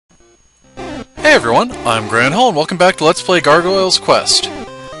Hey everyone, I'm Granhull and welcome back to Let's Play Gargoyle's Quest.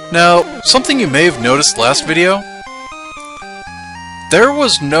 Now, something you may have noticed last video, there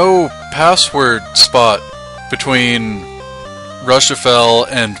was no password spot between Rushafell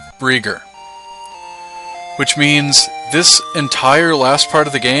and Rieger. Which means this entire last part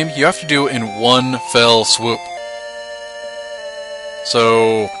of the game you have to do in one fell swoop.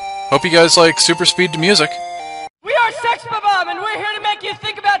 So, hope you guys like super speed to music. We are Sex Bob, and we're here to make you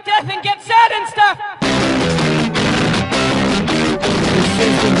think about death and get sad and stuff!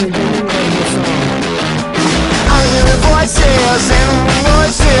 I'm hearing voices, animal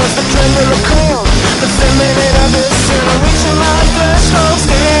voices, the tremble of calm, the feminine of this, and I'm reaching my threshold,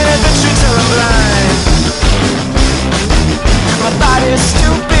 staring at the truth till I'm blind. My body's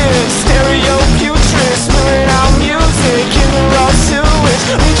stupid, stereo putrid, spilling out music in the raw sewage,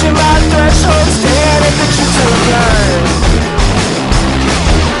 reaching my threshold, staring at the truth till I'm blind.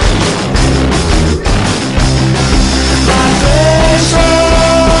 My threshold,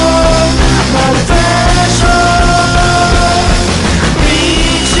 my threshold,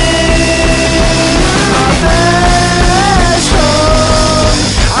 reaching my threshold.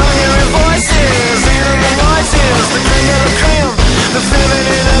 I'm hearing voices, animal voices, the cream of the cream, the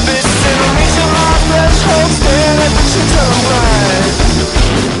feminine abyss, and I'm reaching my threshold, staring at the truth till I'm blind.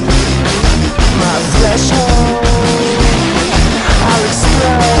 My threshold, I'll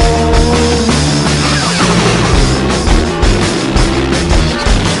explode.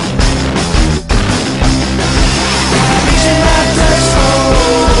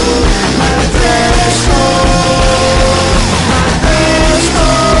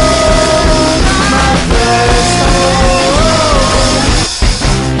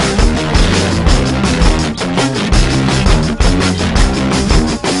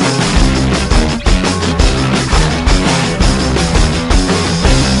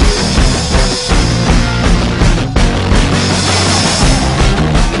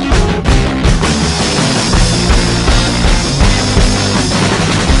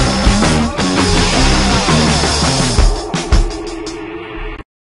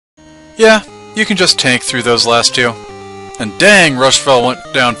 Yeah, you can just tank through those last two. And dang, Rushfell went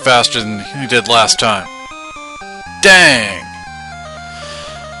down faster than he did last time. Dang!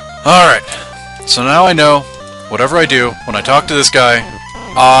 Alright, so now I know, whatever I do, when I talk to this guy,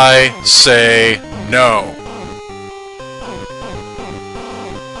 I say no.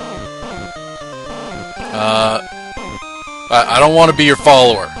 I don't want to be your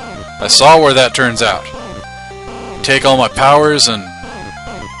follower. I saw where that turns out. Take all my powers and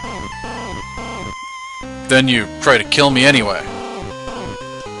then you try to kill me anyway.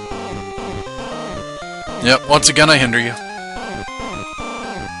 Yep, once again I hinder you.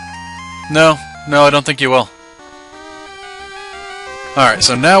 No, I don't think you will. Alright,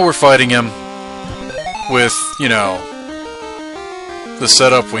 so now we're fighting him with, you know, the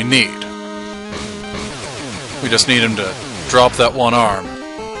setup we need. We just need him to drop that one arm.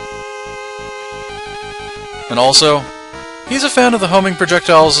 And also, he's a fan of the homing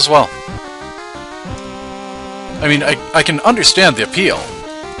projectiles as well. I mean, I can understand the appeal,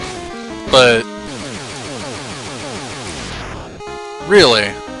 but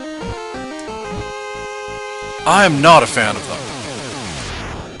really, I'm not a fan of them.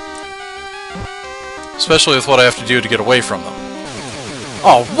 Especially with what I have to do to get away from them.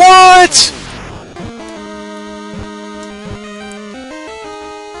 Oh, what?!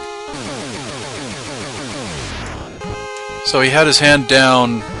 So he had his hand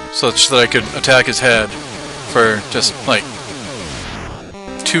down such that I could attack his head for just, like,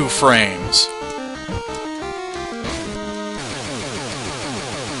 2 frames.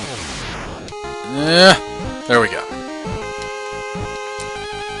 There we go.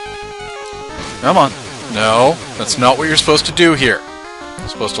 Come on. No, that's not what you're supposed to do here. You're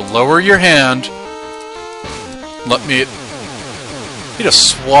supposed to lower your hand. Let me... He just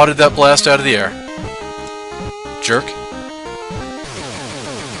swatted that blast out of the air. Jerk.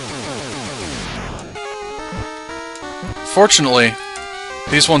 Fortunately,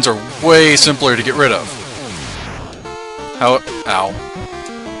 these ones are way simpler to get rid of. Ow.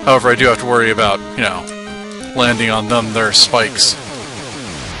 However, I do have to worry about, you know, landing on their spikes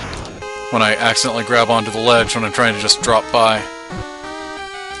when I accidentally grab onto the ledge when I'm trying to just drop by.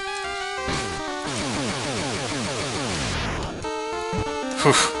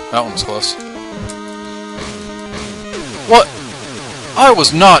 Whew, that one was close. What? I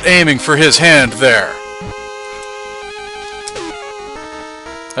was not aiming for his hand there.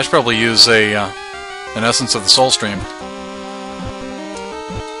 I should probably use an essence of the soul stream.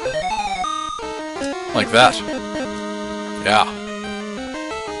 Like that. Yeah.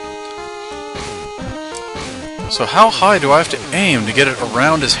 So how high do I have to aim to get it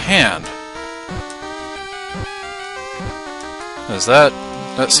around his hand? As that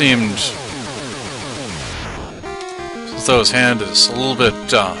seemed as though his hand is a little bit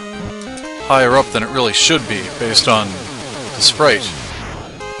higher up than it really should be, based on the sprite.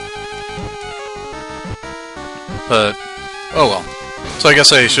 But, oh well. So I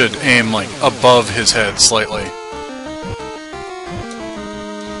guess I should aim, like, above his head slightly.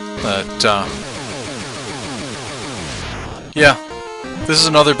 But, yeah. This is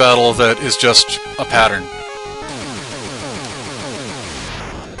another battle that is just a pattern.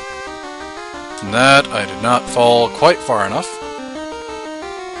 And that, I did not fall quite far enough.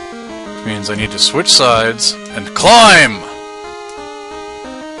 Which means I need to switch sides and climb!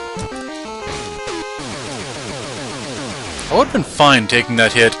 I would have been fine taking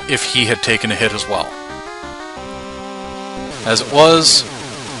that hit if he had taken a hit as well. As it was...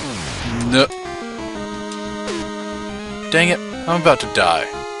 no... Dang it, I'm about to die.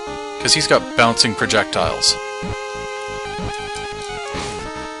 Because he's got bouncing projectiles.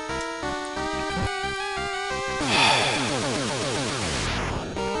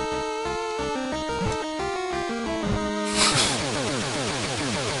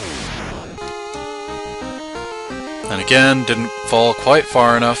 And again, didn't fall quite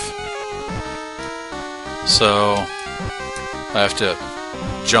far enough. So, I have to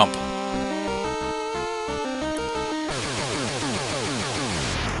jump.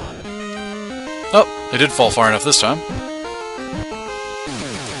 Oh, I did fall far enough this time.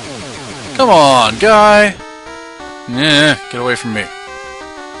 Come on, guy! Nah, get away from me.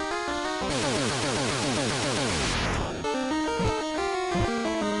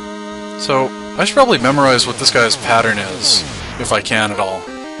 So, I should probably memorize what this guy's pattern is, if I can at all.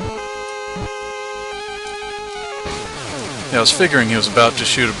 Yeah, I was figuring he was about to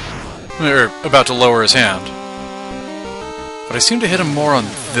shoot, or about to lower his hand. But I seem to hit him more on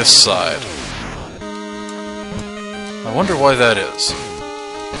this side. I wonder why that is.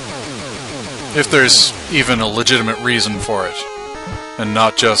 If there's even a legitimate reason for it. And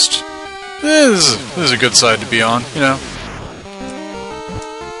not just, this is a good side to be on, you know?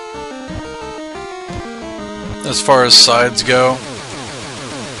 As far as sides go,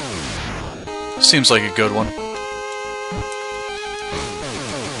 seems like a good one.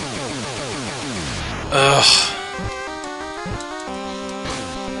 Ugh.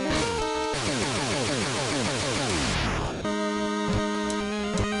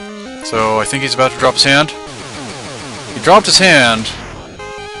 So, I think he's about to drop his hand. He dropped his hand,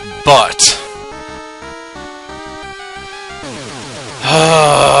 but...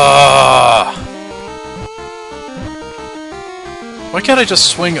 Why can't I just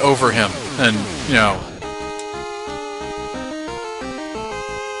swing over him and, you know,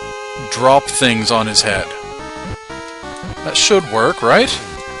 drop things on his head? That should work, right?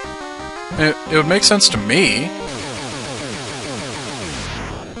 It would make sense to me.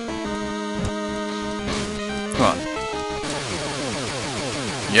 Come on.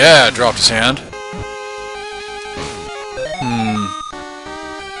 Yeah, dropped his hand.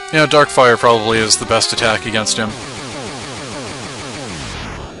 You know, Darkfire probably is the best attack against him.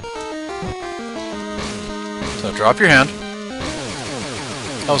 So drop your hand.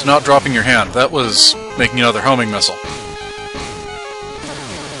 That was not dropping your hand. That was making another homing missile.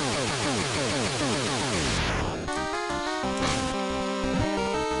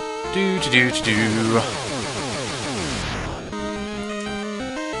 Do.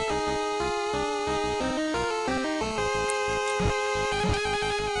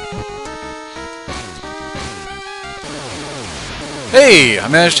 Hey! I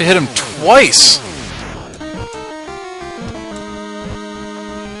managed to hit him twice!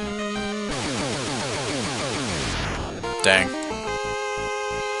 Dang.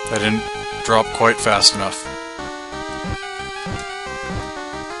 I didn't drop quite fast enough.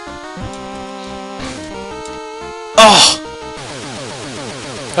 Oh!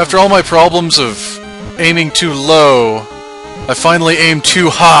 After all my problems of aiming too low, I finally aimed too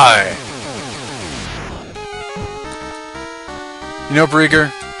high. You know,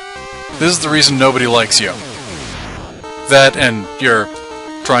 Brieger, this is the reason nobody likes you. That and you're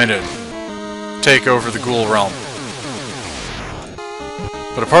trying to take over the Ghoul Realm.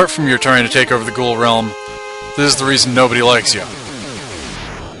 But apart from your trying to take over the Ghoul Realm, this is the reason nobody likes you.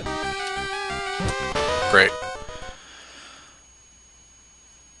 Great.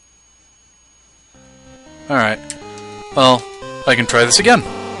 Alright. Well, I can try this again.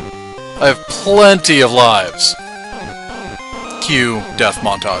 I have plenty of lives. Cue death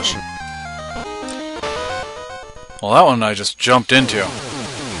montage. Well, that one I just jumped into.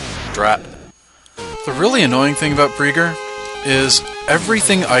 Drat. The really annoying thing about Brieger is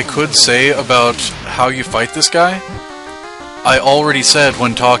everything I could say about how you fight this guy, I already said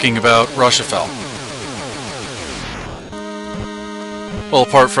when talking about Rushafell. Well,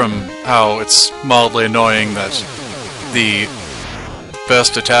 apart from how it's mildly annoying that the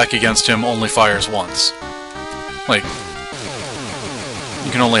best attack against him only fires once. Like,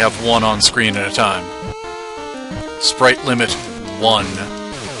 you can only have one on screen at a time. Sprite limit 1.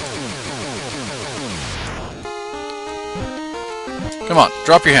 Come on,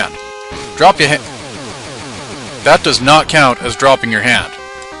 drop your hand. Drop your hand. That does not count as dropping your hand.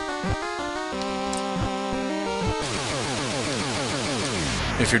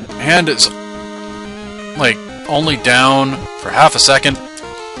 If your hand is, like, only down for half a second,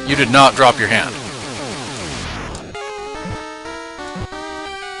 you did not drop your hand.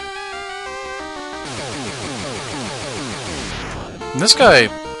 And this guy,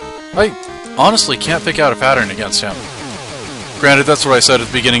 I honestly can't pick out a pattern against him. Granted, that's what I said at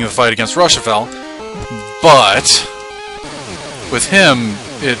the beginning of the fight against Rushafell, but with him,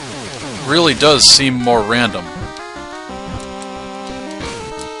 it really does seem more random.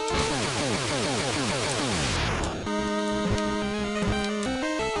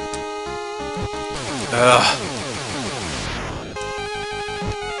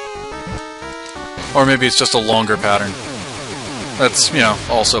 Or maybe it's just a longer pattern. That's, you know,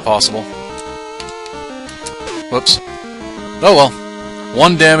 also possible. Whoops. Oh well.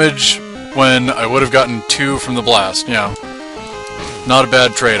 1 damage when I would have gotten 2 from the blast, you know. Not a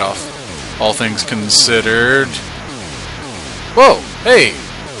bad trade-off, all things considered. Whoa! Hey!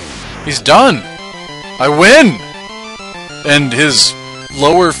 He's done! I win! And his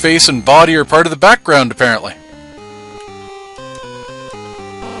lower face and body are part of the background, apparently.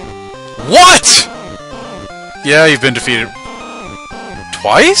 What?! Yeah, you've been defeated.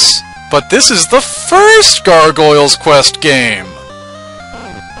 Twice? But this is the first Gargoyle's Quest game!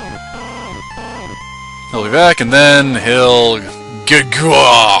 He'll be back, and then he'll...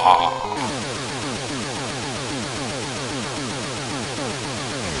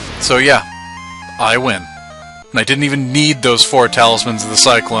 So yeah, I win. And I didn't even need those 4 talismans of the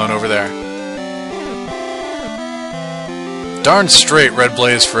Cyclone over there. Darn straight, Red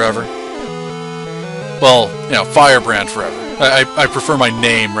Blaze forever. Well, you know, Firebrand forever. I prefer my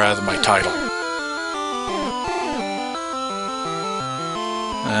name rather than my title.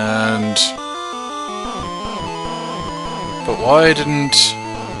 And... But why didn't...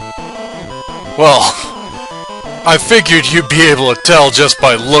 Well... I figured you'd be able to tell just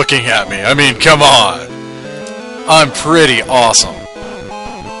by looking at me. I mean, come on! I'm pretty awesome.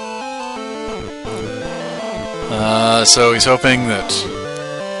 So he's hoping that...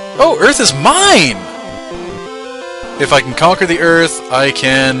 Oh, Earth is mine! If I can conquer the Earth, I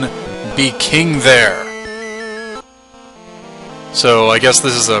can be king there. So I guess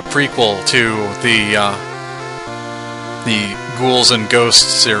this is a prequel to the Ghouls and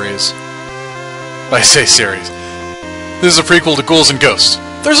Ghosts series. I say series. This is a prequel to Ghouls and Ghosts.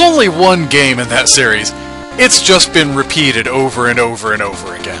 There's only one game in that series. It's just been repeated over and over and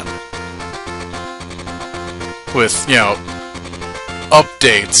over again. With, you know,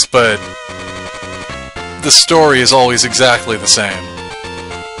 updates, but the story is always exactly the same.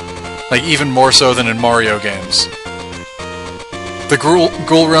 Like, even more so than in Mario games. The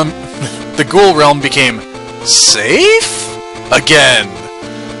Ghoul Realm became safe? Again!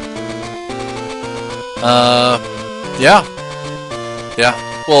 Yeah. Yeah.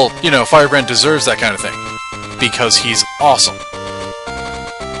 Well, you know, Firebrand deserves that kind of thing. Because he's awesome.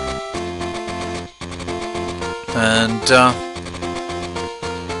 And,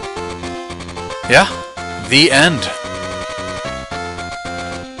 yeah. The end.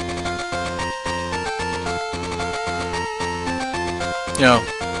 You know,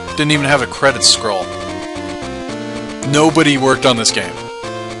 didn't even have a credits scroll. Nobody worked on this game.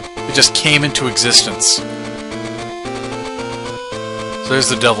 It just came into existence. So there's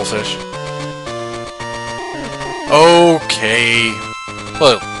the Devilfish. Okay.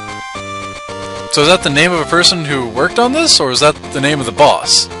 Well, so is that the name of a person who worked on this, or is that the name of the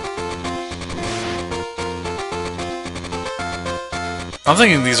boss? I'm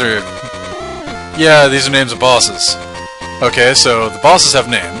thinking these are... Yeah, these are names of bosses. Okay, so the bosses have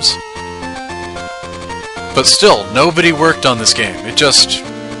names. But still, nobody worked on this game. It just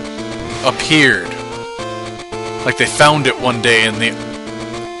appeared. Like they found it one day in the...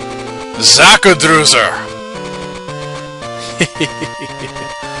 Zakadruzer!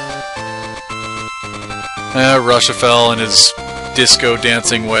 Rushafell and his disco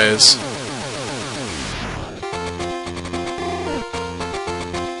dancing ways.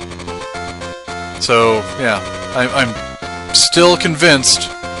 So, yeah, I'm still convinced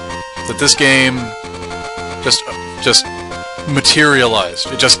that this game just materialized.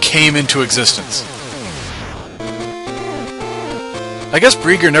 It just came into existence. I guess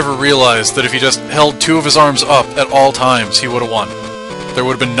Brieger never realized that if he just held two of his arms up at all times, he would have won. There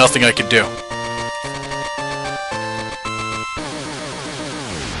would have been nothing I could do.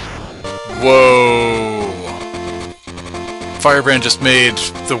 Whoa. Firebrand just made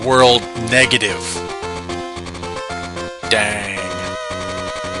the world negative. Dang.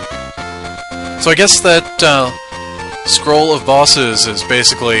 So I guess that scroll of bosses is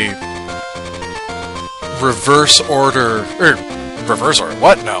basically reverse order, reverse order,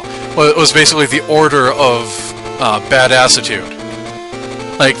 what? No. Well, it was basically the order of badassitude.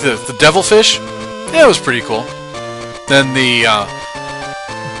 Like the devilfish, yeah, it was pretty cool. Then the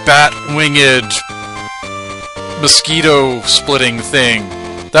bat-winged mosquito-splitting thing,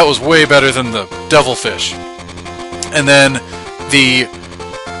 that was way better than the devilfish. And then the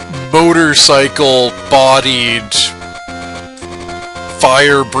motorcycle-bodied,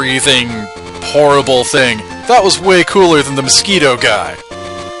 fire-breathing, horrible thing, that was way cooler than the mosquito guy.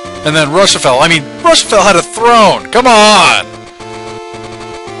 And then Rushafell, I mean, Rushafell had a throne! Come on!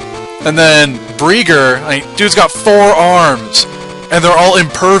 And then Brieger, I mean, dude's got 4 arms, and they're all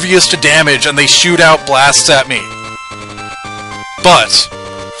impervious to damage, and they shoot out blasts at me. But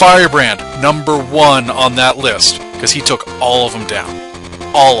Firebrand, #1 on that list, because he took all of them down.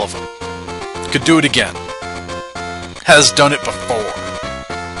 All of them. Could do it again. Has done it before.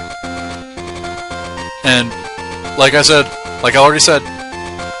 And, like I said, like I already said,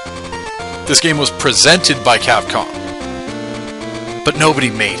 this game was presented by Capcom. But nobody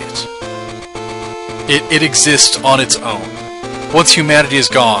made it. It exists on its own. Once humanity is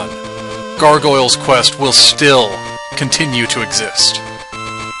gone, Gargoyle's quest will still continue to exist.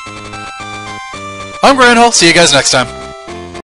 I'm Granhole. See you guys next time.